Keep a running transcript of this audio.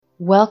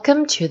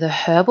Welcome to the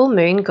Herbal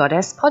Moon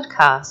Goddess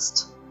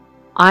podcast.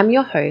 I'm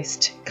your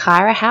host,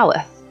 Kyra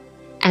Howarth,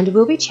 and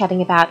we'll be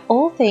chatting about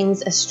all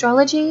things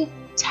astrology,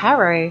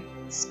 tarot,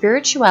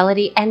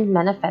 spirituality, and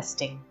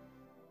manifesting.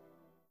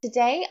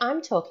 Today,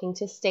 I'm talking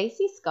to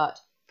Stacy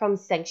Scott from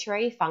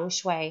Sanctuary Feng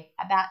Shui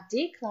about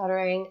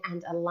decluttering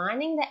and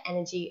aligning the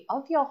energy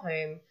of your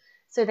home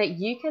so that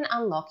you can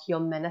unlock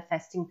your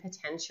manifesting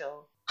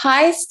potential.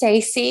 Hi,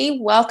 Stacy.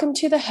 Welcome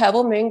to the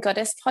Herbal Moon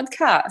Goddess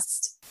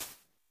podcast.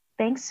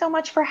 Thanks so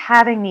much for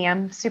having me.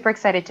 I'm super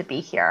excited to be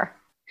here.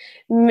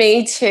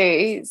 Me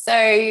too.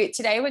 So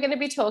today we're going to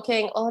be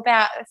talking all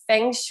about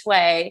Feng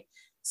Shui.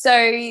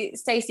 So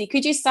Stacy,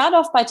 could you start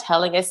off by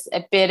telling us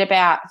a bit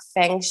about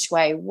Feng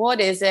Shui?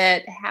 What is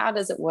it? How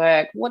does it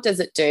work? What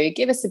does it do?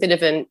 Give us a bit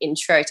of an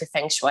intro to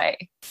Feng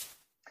Shui.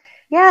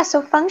 Yeah,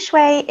 so Feng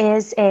Shui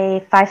is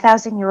a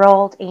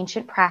 5,000-year-old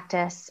ancient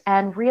practice,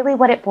 and really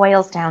what it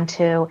boils down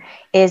to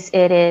is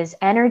it is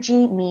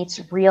energy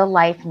meets real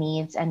life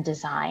needs and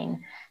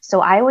design. So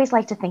I always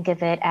like to think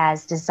of it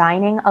as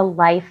designing a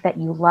life that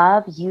you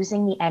love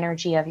using the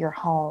energy of your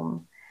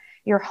home.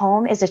 Your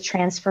home is a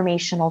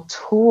transformational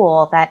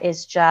tool that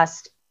is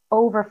just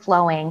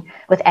overflowing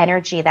with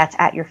energy that's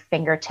at your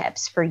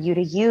fingertips for you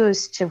to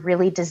use to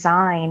really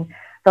design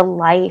the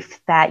life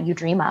that you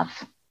dream of.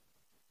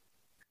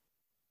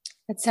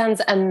 That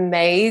sounds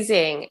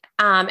amazing.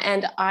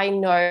 And I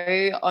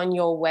know on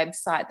your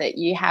website that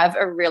you have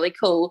a really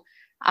cool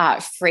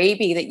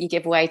freebie that you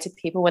give away to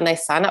people when they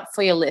sign up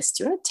for your list.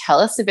 Do you want to tell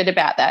us a bit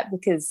about that?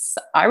 Because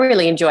I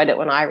really enjoyed it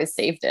when I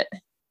received it.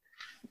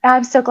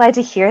 I'm so glad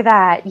to hear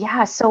that.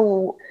 Yeah,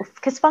 so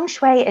because Feng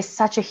Shui is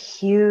such a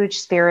huge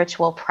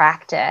spiritual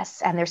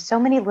practice, and there's so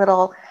many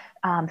little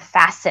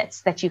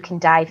facets that you can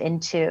dive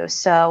into.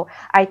 So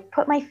I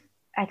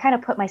kind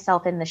of put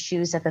myself in the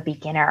shoes of a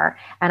beginner,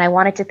 and I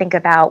wanted to think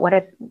about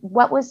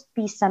what would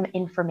be some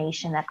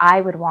information that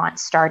I would want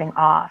starting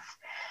off.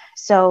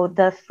 So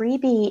the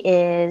freebie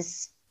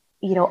is,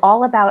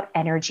 all about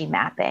energy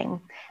mapping.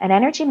 And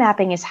energy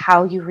mapping is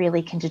how you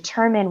really can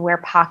determine where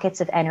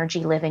pockets of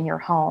energy live in your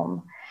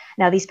home.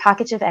 Now, these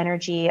pockets of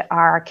energy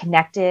are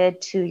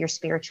connected to your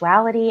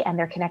spirituality and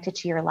they're connected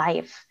to your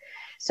life.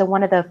 So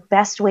one of the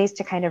best ways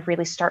to kind of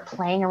really start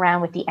playing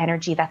around with the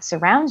energy that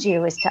surrounds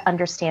you is to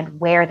understand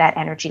where that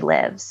energy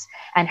lives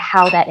and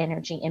how that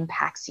energy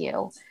impacts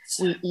you.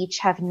 We each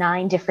have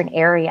 9 different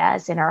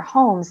areas in our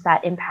homes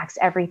that impacts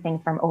everything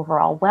from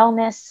overall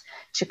wellness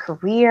to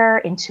career,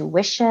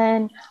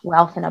 intuition,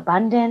 wealth and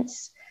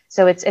abundance.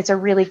 So it's a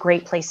really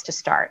great place to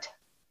start.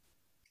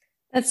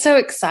 That's so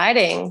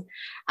exciting.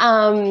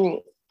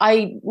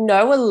 I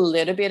know a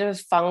little bit of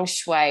Feng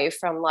Shui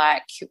from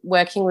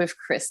working with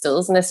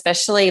crystals, and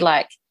especially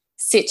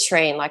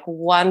citrine.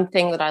 One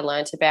thing that I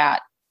learned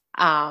about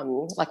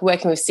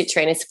working with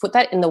citrine is to put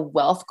that in the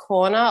wealth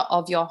corner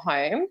of your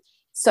home.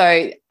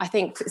 So I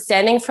think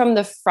standing from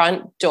the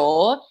front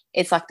door,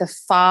 it's the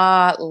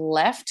far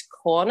left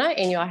corner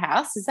in your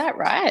house. Is that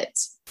right?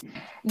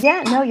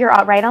 Yeah, no, you're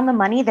right on the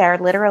money there.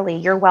 Literally,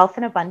 your wealth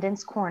and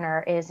abundance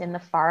corner is in the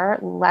far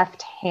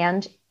left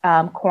hand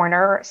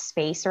corner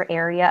space or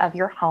area of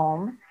your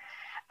home.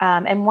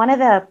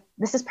 And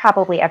this is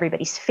probably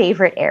everybody's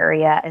favorite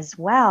area as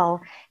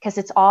well, because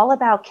it's all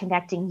about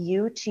connecting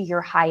you to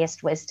your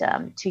highest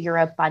wisdom, to your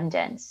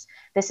abundance.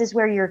 This is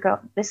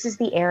where this is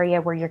the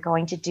area where you're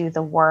going to do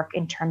the work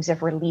in terms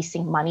of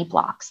releasing money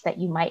blocks that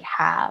you might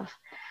have.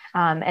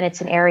 And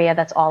it's an area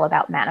that's all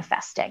about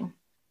manifesting.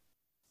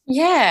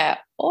 Yeah,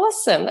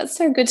 awesome. That's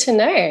so good to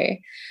know.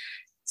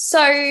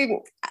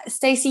 So,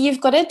 Stacy, you've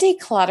got a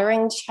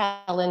decluttering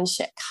challenge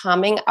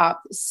coming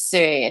up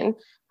soon,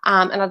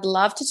 and I'd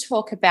love to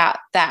talk about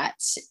that.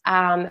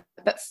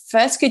 But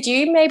first, could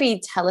you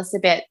maybe tell us a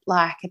bit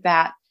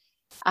about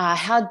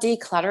how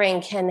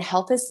decluttering can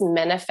help us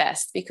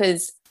manifest?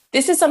 Because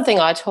this is something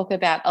I talk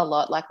about a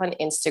lot, on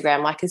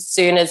Instagram. As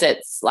soon as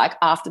it's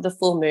after the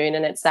full moon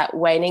and it's that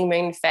waning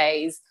moon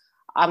phase,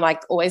 I'm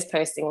always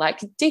posting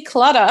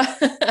declutter.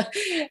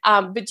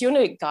 But do you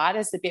want to guide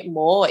us a bit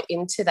more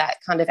into that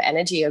kind of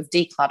energy of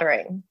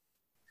decluttering?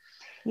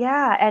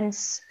 Yeah. And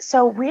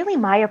so really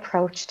my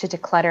approach to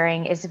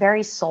decluttering is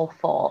very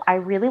soulful. I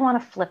really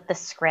want to flip the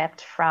script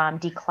from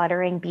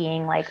decluttering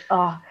being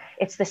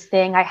it's this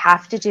thing I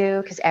have to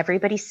do because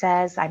everybody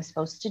says I'm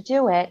supposed to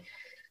do it,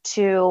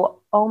 to,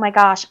 oh my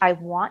gosh, I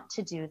want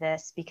to do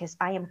this because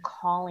I am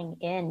calling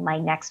in my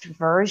next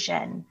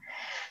version.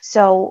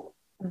 So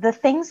the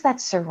things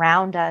that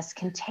surround us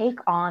can take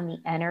on the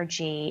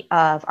energy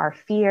of our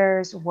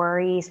fears,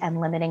 worries, and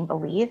limiting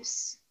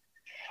beliefs,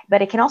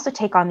 but it can also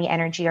take on the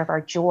energy of our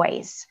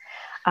joys.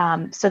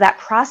 So that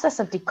process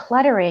of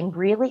decluttering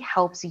really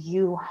helps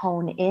you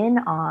hone in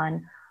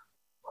on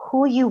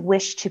who you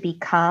wish to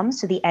become,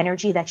 so the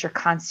energy that you're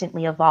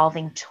constantly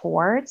evolving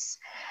towards,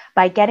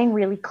 by getting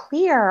really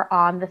clear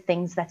on the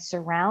things that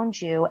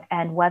surround you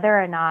and whether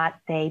or not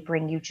they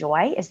bring you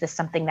joy. Is this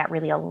something that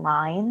really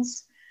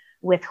aligns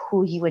with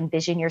who you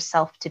envision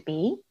yourself to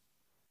be?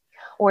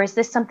 Or is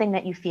this something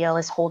that you feel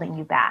is holding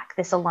you back?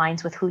 This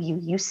aligns with who you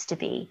used to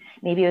be.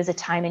 Maybe it was a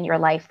time in your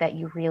life that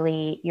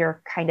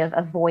you're kind of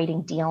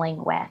avoiding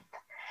dealing with.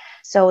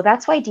 So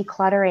that's why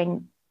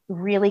decluttering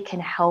really can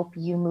help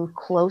you move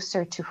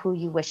closer to who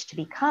you wish to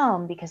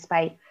become, because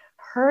by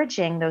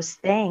purging those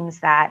things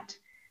that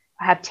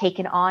have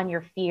taken on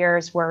your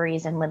fears,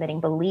 worries, and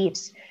limiting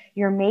beliefs,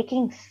 you're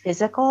making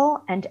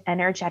physical and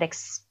energetic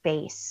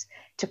space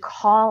to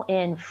call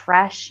in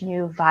fresh,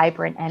 new,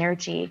 vibrant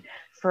energy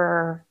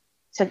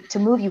to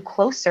move you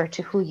closer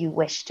to who you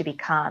wish to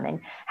become and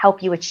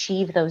help you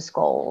achieve those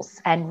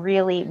goals and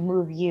really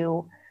move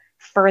you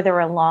further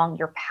along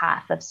your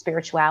path of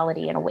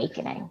spirituality and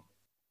awakening.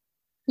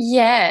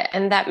 Yeah,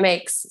 and that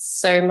makes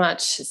so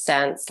much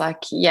sense.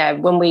 Like, yeah,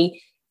 when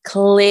we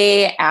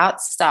clear out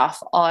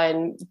stuff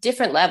on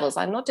different levels,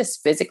 like not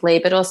just physically,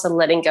 but also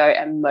letting go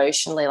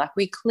emotionally, like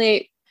we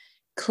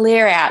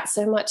clear out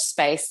so much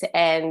space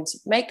and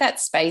make that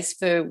space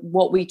for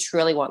what we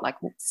truly want, like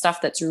stuff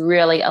that's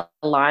really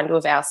aligned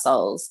with our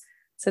souls.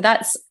 So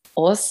that's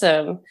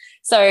awesome.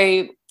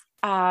 So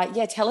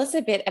yeah, tell us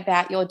a bit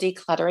about your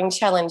decluttering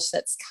challenge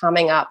that's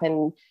coming up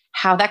and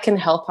how that can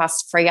help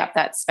us free up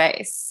that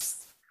space.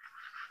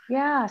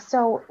 Yeah,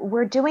 so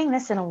we're doing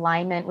this in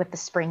alignment with the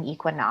spring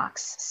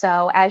equinox.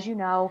 So as you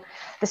know,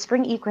 the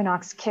spring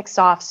equinox kicks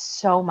off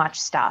so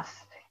much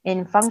stuff.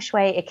 In Feng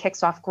Shui, it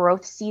kicks off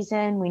growth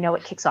season. We know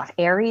it kicks off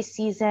Aries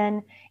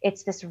season.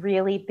 It's this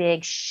really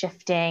big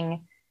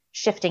shifting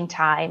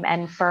time.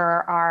 And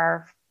for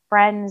our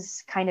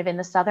friends kind of in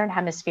the Southern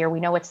Hemisphere, we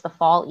know it's the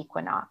fall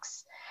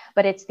equinox.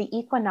 But it's the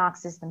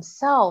equinoxes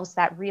themselves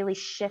that really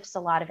shifts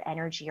a lot of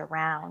energy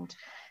around.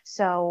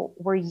 So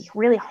we're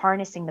really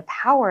harnessing the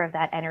power of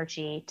that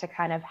energy to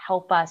kind of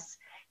help us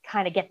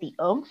kind of get the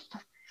oomph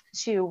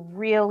to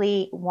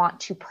really want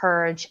to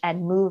purge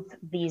and move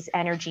these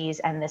energies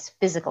and this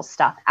physical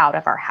stuff out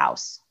of our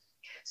house.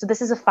 So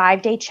this is a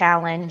 5-day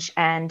challenge.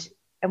 And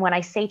when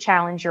I say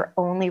challenge, you're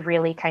only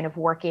really kind of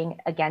working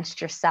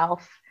against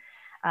yourself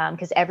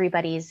because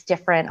everybody's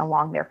different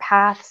along their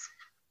paths.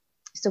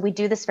 So we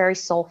do this very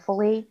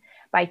soulfully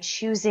by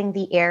choosing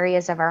the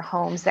areas of our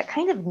homes that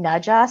kind of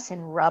nudge us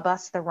and rub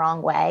us the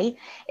wrong way.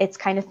 It's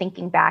kind of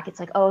thinking back. It's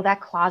like, oh, that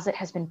closet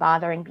has been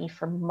bothering me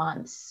for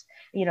months.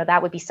 You know,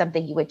 that would be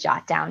something you would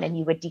jot down and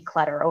you would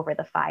declutter over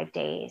the 5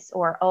 days.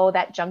 Or, oh,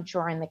 that junk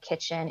drawer in the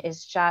kitchen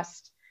is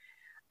just,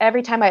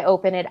 every time I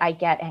open it, I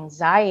get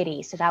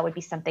anxiety. So that would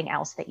be something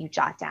else that you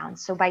jot down.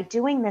 So by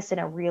doing this in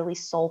a really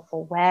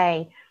soulful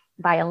way,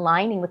 by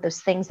aligning with those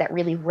things that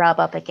really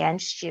rub up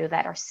against you,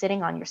 that are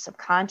sitting on your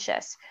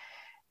subconscious,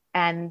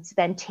 and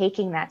then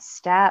taking that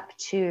step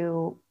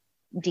to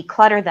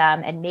declutter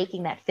them and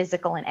making that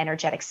physical and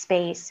energetic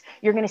space,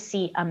 you're going to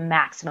see a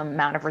maximum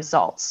amount of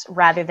results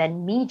rather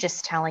than me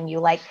just telling you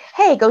like,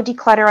 hey, go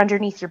declutter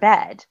underneath your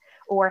bed,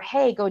 or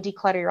hey, go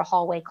declutter your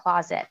hallway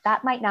closet.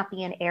 That might not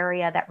be an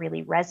area that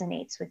really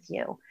resonates with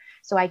you.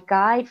 So I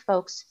guide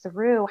folks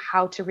through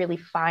how to really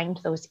find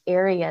those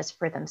areas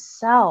for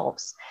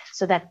themselves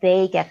so that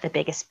they get the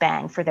biggest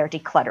bang for their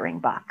decluttering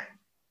buck.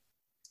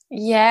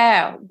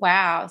 Yeah,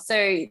 wow.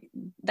 So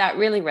that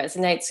really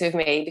resonates with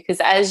me because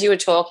as you were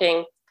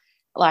talking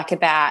like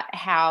about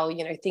how,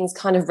 you know, things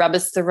kind of rub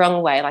us the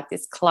wrong way, like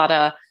this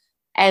clutter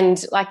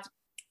and like,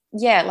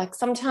 yeah, like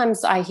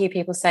sometimes I hear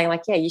people saying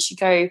like, yeah, you should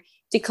go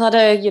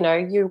declutter, you know,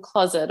 your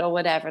closet or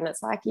whatever. And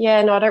it's like,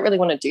 yeah, no, I don't really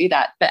want to do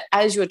that. But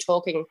as you were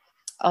talking,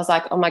 I was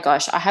like, oh my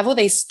gosh, I have all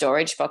these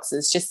storage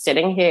boxes just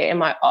sitting here in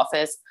my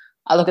office.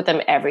 I look at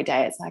them every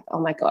day. It's like, oh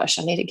my gosh,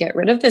 I need to get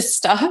rid of this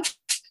stuff.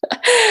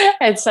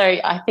 And so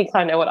I think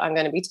I know what I'm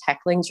going to be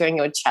tackling during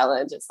your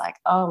challenge. It's like,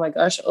 oh my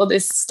gosh, all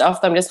this stuff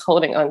that I'm just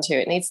holding on to,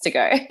 it needs to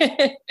go.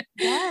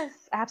 Yes,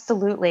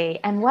 absolutely.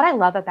 And what I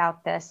love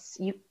about this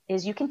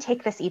is you can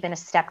take this even a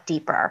step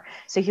deeper.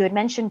 So you had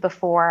mentioned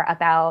before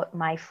about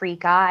my free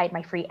guide,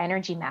 my free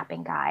energy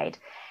mapping guide.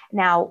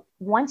 Now,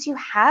 once you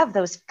have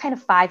those kind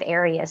of 5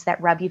 areas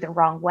that rub you the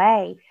wrong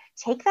way,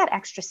 take that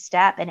extra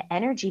step and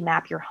energy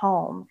map your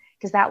home,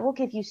 because that will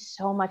give you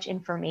so much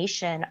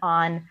information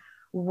on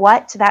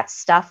what that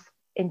stuff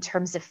in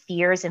terms of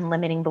fears and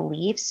limiting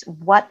beliefs,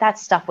 what that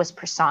stuff was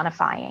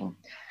personifying.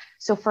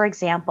 So for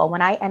example,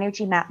 when I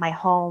energy mapped my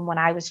home, when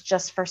I was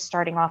just first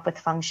starting off with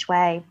Feng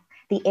Shui,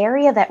 the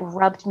area that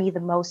rubbed me the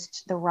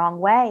most the wrong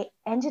way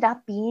ended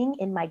up being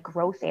in my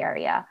growth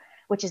area,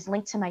 which is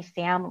linked to my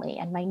family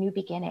and my new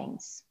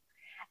beginnings.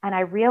 And I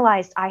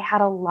realized I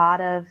had a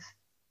lot of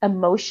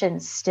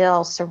emotions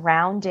still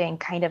surrounding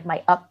kind of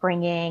my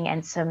upbringing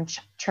and some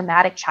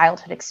traumatic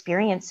childhood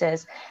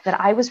experiences that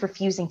I was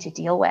refusing to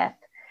deal with.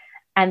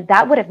 And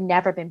that would have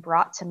never been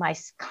brought to my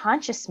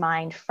conscious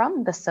mind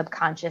from the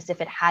subconscious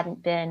if it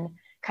hadn't been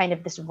kind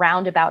of this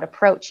roundabout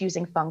approach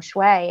using Feng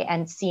Shui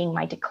and seeing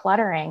my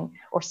decluttering,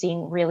 or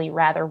seeing really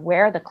rather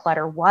where the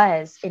clutter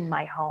was in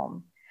my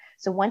home.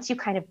 So once you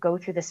kind of go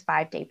through this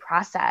 5-day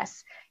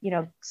process, you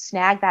know,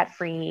 snag that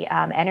free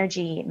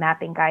energy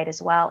mapping guide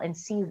as well and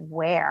see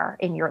where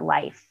in your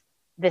life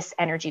this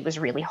energy was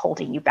really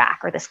holding you back,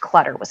 or this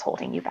clutter was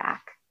holding you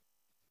back.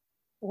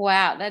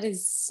 Wow, that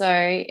is so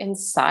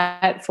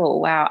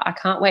insightful. Wow, I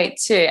can't wait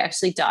to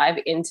actually dive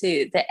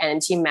into the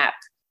energy map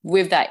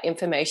with that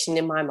information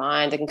in my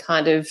mind and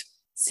kind of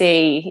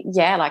see,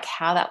 yeah, like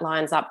how that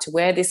lines up to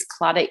where this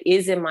clutter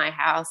is in my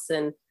house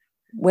and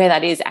where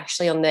that is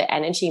actually on the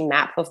energy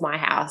map of my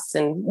house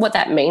and what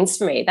that means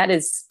for me. That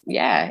is,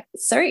 yeah,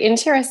 so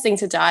interesting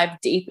to dive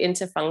deep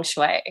into feng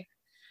shui.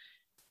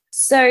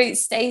 So,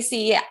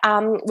 Stacey,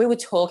 we were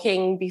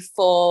talking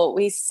before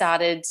we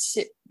started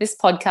this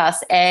podcast,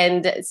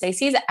 and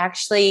Stacey's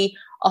actually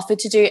offered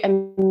to do a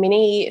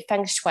mini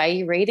feng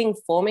shui reading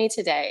for me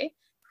today.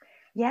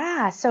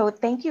 Yeah. So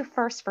thank you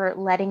first for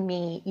letting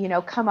me,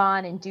 come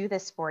on and do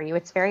this for you.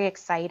 It's very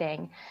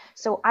exciting.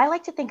 So I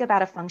like to think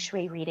about a feng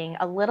shui reading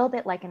a little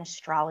bit like an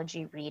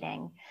astrology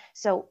reading.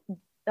 So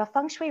the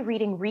feng shui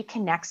reading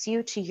reconnects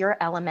you to your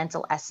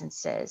elemental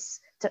essences.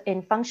 So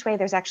in feng shui,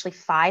 there's actually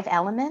 5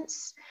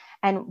 elements.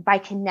 And by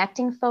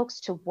connecting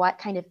folks to what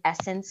kind of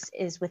essence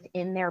is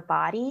within their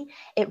body,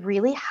 it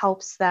really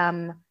helps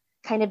them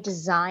kind of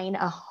design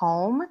a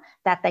home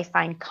that they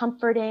find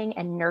comforting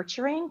and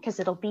nurturing because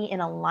it'll be in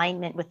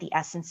alignment with the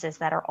essences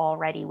that are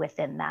already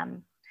within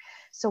them.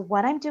 So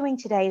what I'm doing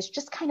today is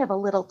just kind of a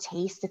little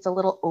taste. It's a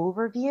little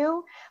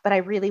overview, but I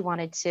really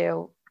wanted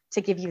to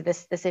give you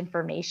this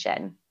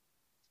information.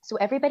 So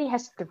everybody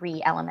has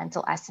 3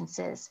 elemental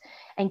essences.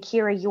 And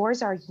Kira,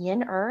 yours are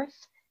yin earth,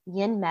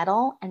 yin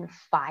metal, and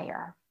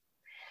fire.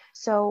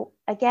 So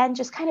again,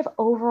 just kind of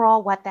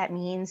overall what that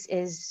means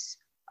is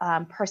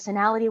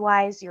personality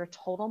wise, you're a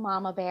total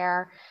mama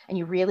bear and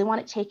you really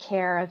want to take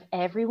care of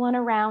everyone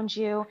around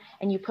you.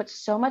 And you put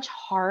so much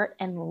heart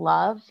and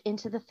love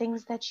into the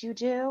things that you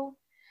do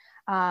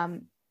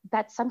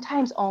that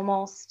sometimes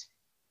almost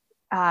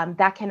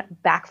that can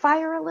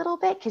backfire a little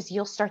bit because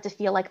you'll start to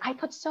feel like I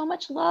put so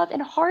much love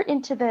and heart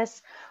into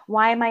this.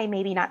 Why am I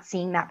maybe not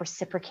seeing that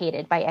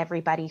reciprocated by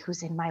everybody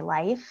who's in my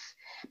life?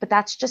 But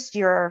that's just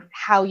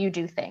how you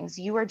do things.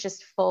 You are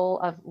just full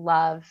of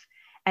love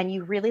and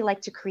you really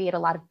like to create a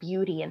lot of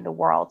beauty in the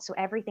world. So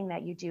everything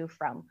that you do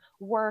from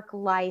work,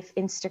 life,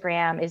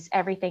 Instagram is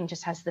everything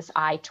just has this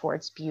eye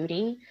towards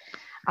beauty.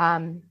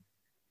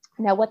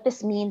 Now, what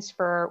this means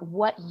for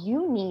what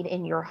you need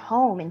in your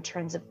home in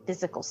terms of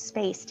physical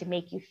space to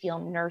make you feel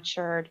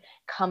nurtured,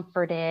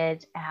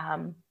 comforted,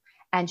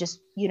 and just,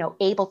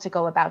 able to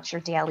go about your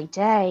daily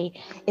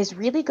day is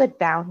really good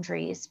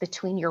boundaries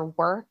between your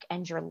work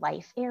and your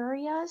life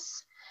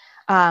areas.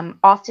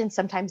 Often,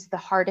 sometimes the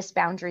hardest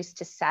boundaries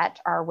to set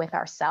are with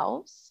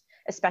ourselves,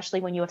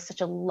 especially when you have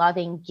such a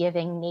loving,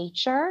 giving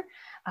nature.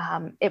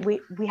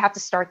 We have to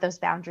start those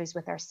boundaries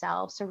with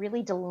ourselves. So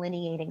really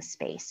delineating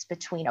space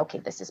between, okay,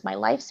 this is my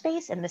life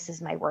space and this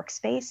is my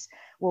workspace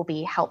will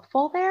be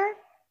helpful there.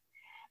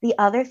 The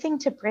other thing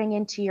to bring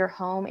into your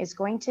home is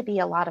going to be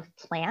a lot of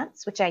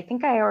plants, which I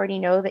think I already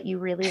know that you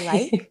really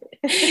like.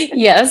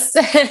 Yes,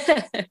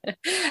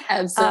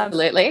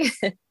 absolutely.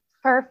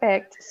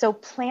 Perfect. So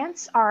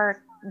plants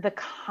are the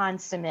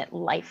consummate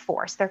life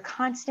force. They're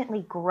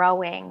constantly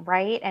growing,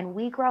 right? And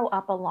we grow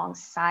up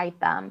alongside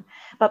them.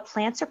 But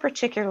plants are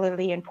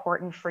particularly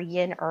important for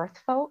yin earth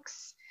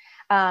folks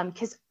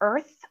because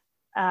earth,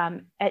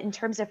 in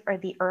terms of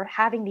the earth,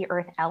 having the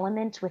earth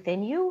element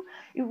within you,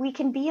 we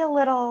can be a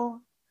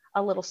little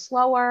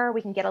slower.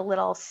 We can get a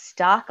little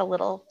stuck, a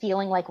little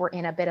feeling like we're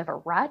in a bit of a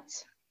rut.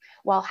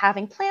 While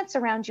having plants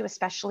around you,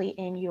 especially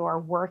in your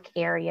work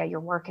area,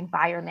 your work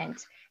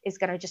environment, is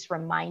going to just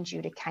remind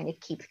you to kind of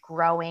keep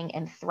growing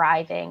and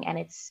thriving.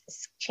 And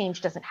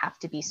change doesn't have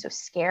to be so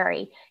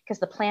scary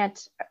because the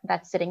plant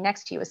that's sitting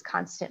next to you is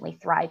constantly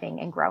thriving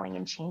and growing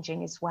and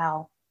changing as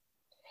well.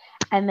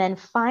 And then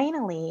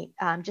finally,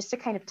 just to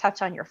kind of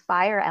touch on your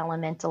fire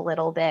element a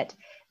little bit,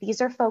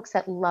 these are folks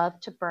that love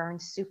to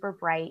burn super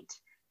bright.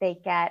 They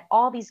get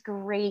all these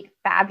great,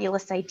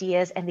 fabulous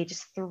ideas and they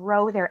just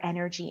throw their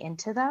energy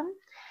into them.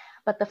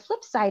 But the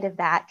flip side of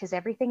that, because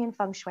everything in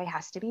feng shui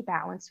has to be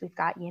balanced, we've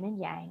got yin and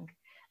yang.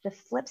 The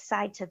flip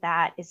side to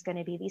that is going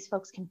to be these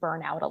folks can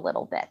burn out a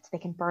little bit. They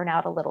can burn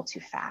out a little too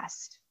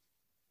fast.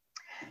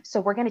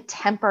 So we're going to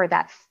temper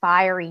that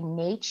fiery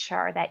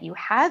nature that you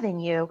have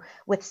in you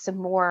with some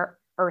more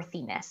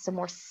earthiness, some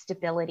more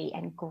stability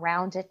and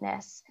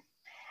groundedness.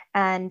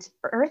 And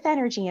earth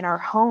energy in our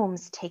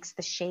homes takes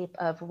the shape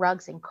of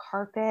rugs and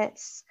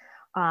carpets,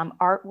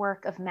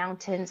 artwork of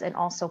mountains, and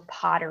also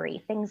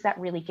pottery, things that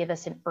really give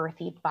us an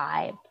earthy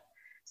vibe.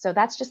 So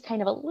that's just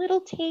kind of a little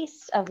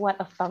taste of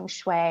what a feng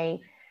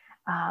shui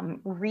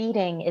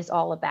reading is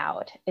all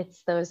about.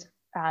 It's those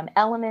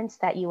elements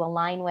that you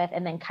align with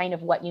and then kind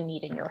of what you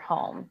need in your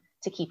home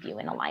to keep you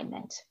in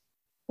alignment.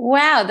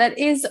 Wow, that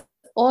is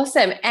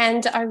awesome.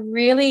 And I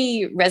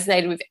really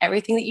resonated with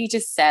everything that you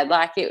just said.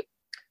 Like it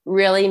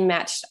really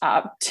matched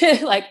up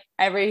to like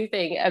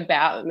everything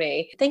about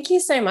me. Thank you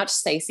so much,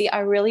 Stacey. I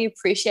really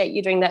appreciate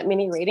you doing that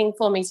mini reading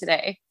for me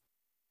today.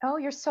 Oh,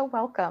 you're so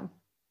welcome.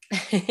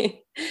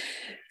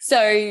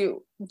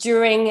 So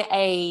during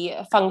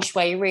a feng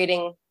shui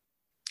reading,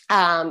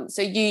 I'm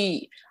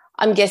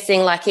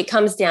guessing like it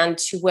comes down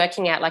to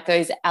working out like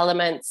those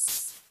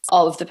elements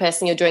of the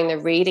person you're doing the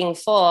reading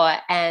for,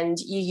 and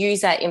you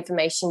use that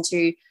information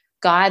to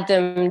guide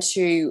them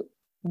to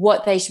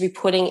what they should be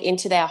putting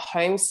into their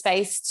home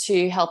space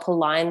to help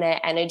align their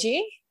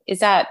energy. Is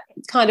that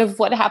kind of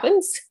what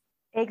happens?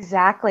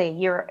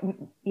 Exactly.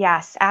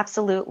 Yes,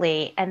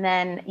 absolutely. And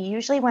then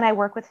usually when I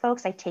work with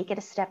folks, I take it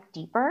a step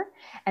deeper,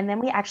 and then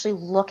we actually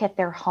look at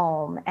their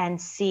home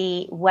and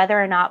see whether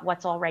or not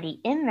what's already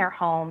in their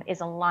home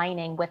is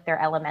aligning with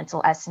their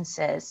elemental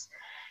essences.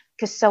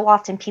 Because so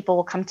often people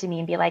will come to me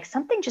and be like,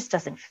 something just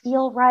doesn't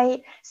feel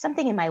right.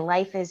 Something in my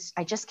life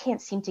I just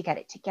can't seem to get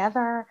it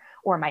together,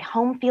 or my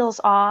home feels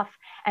off.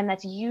 And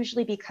that's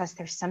usually because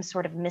there's some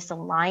sort of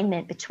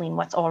misalignment between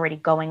what's already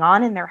going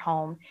on in their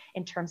home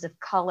in terms of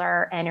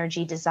color,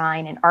 energy,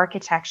 design, and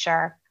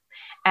architecture,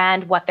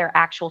 and what their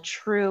actual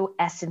true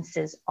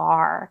essences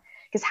are.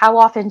 Because how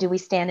often do we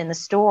stand in the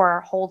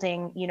store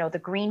holding, the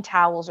green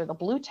towels or the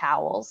blue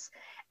towels,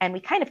 and we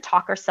kind of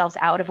talk ourselves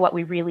out of what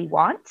we really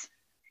want?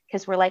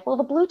 Because we're like, well,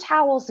 the blue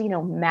towels,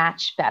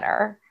 match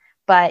better,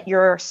 but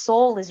your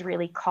soul is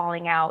really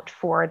calling out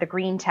for the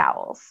green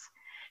towels.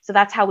 So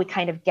that's how we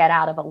kind of get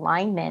out of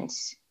alignment,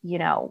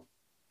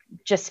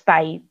 just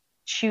by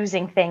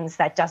choosing things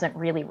that doesn't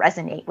really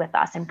resonate with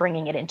us and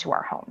bringing it into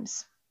our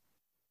homes.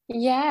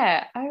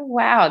 Yeah. Oh,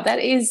 wow. That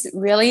is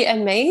really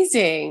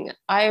amazing.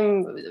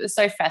 I'm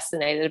so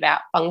fascinated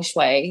about Feng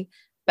Shui,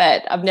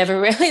 but I've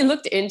never really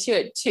looked into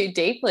it too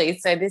deeply.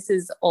 So this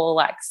is all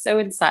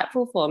so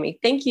insightful for me.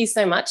 Thank you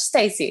so much,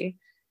 Stacy.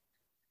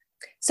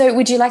 So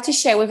would you like to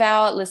share with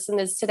our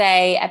listeners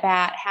today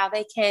about how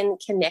they can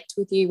connect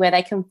with you, where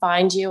they can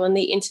find you on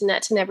the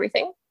internet and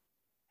everything?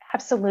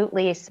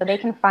 Absolutely. So they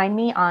can find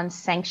me on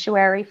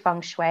Sanctuary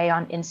Feng Shui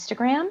on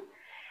Instagram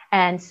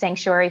and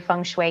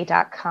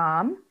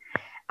sanctuaryfengshui.com.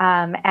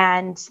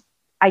 And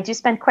I do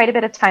spend quite a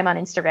bit of time on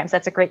Instagram, so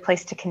that's a great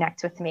place to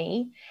connect with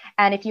me.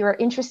 And if you are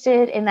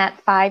interested in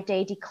that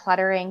 5-day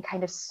decluttering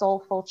kind of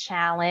soulful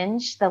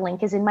challenge, the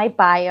link is in my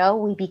bio.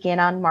 We begin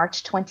on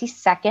March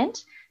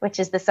 22nd, which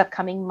is this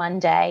upcoming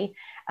Monday.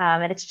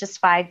 And it's just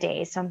 5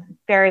 days. So I'm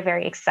very,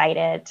 very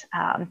excited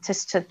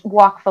just to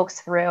walk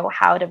folks through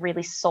how to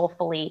really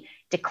soulfully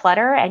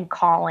declutter and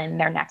call in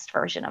their next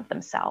version of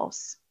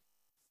themselves.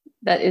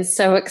 That is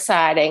so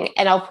exciting.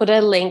 And I'll put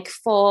a link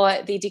for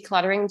the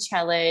decluttering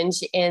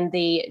challenge in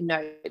the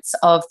notes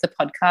of the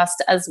podcast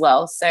as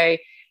well. So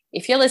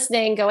if you're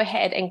listening, go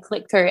ahead and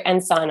click through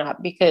and sign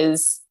up,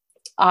 because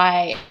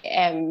I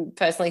am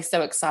personally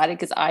so excited,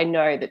 because I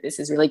know that this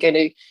is really going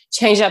to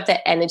change up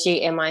the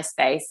energy in my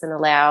space and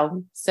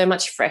allow so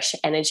much fresh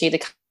energy to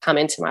come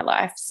into my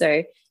life.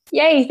 So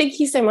yay. Thank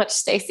you so much,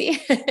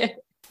 Stacy.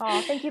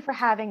 Oh, thank you for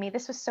having me.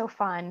 This was so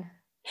fun.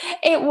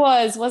 It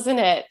was, wasn't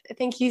it?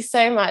 Thank you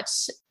so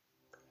much.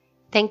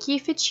 Thank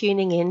you for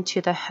tuning in to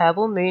the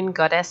Herbal Moon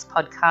Goddess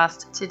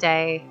podcast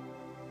today.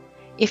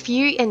 If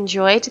you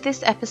enjoyed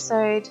this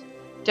episode,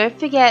 don't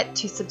forget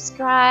to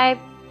subscribe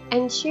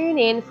and tune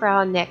in for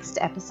our next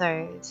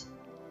episode.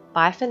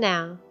 Bye for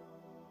now.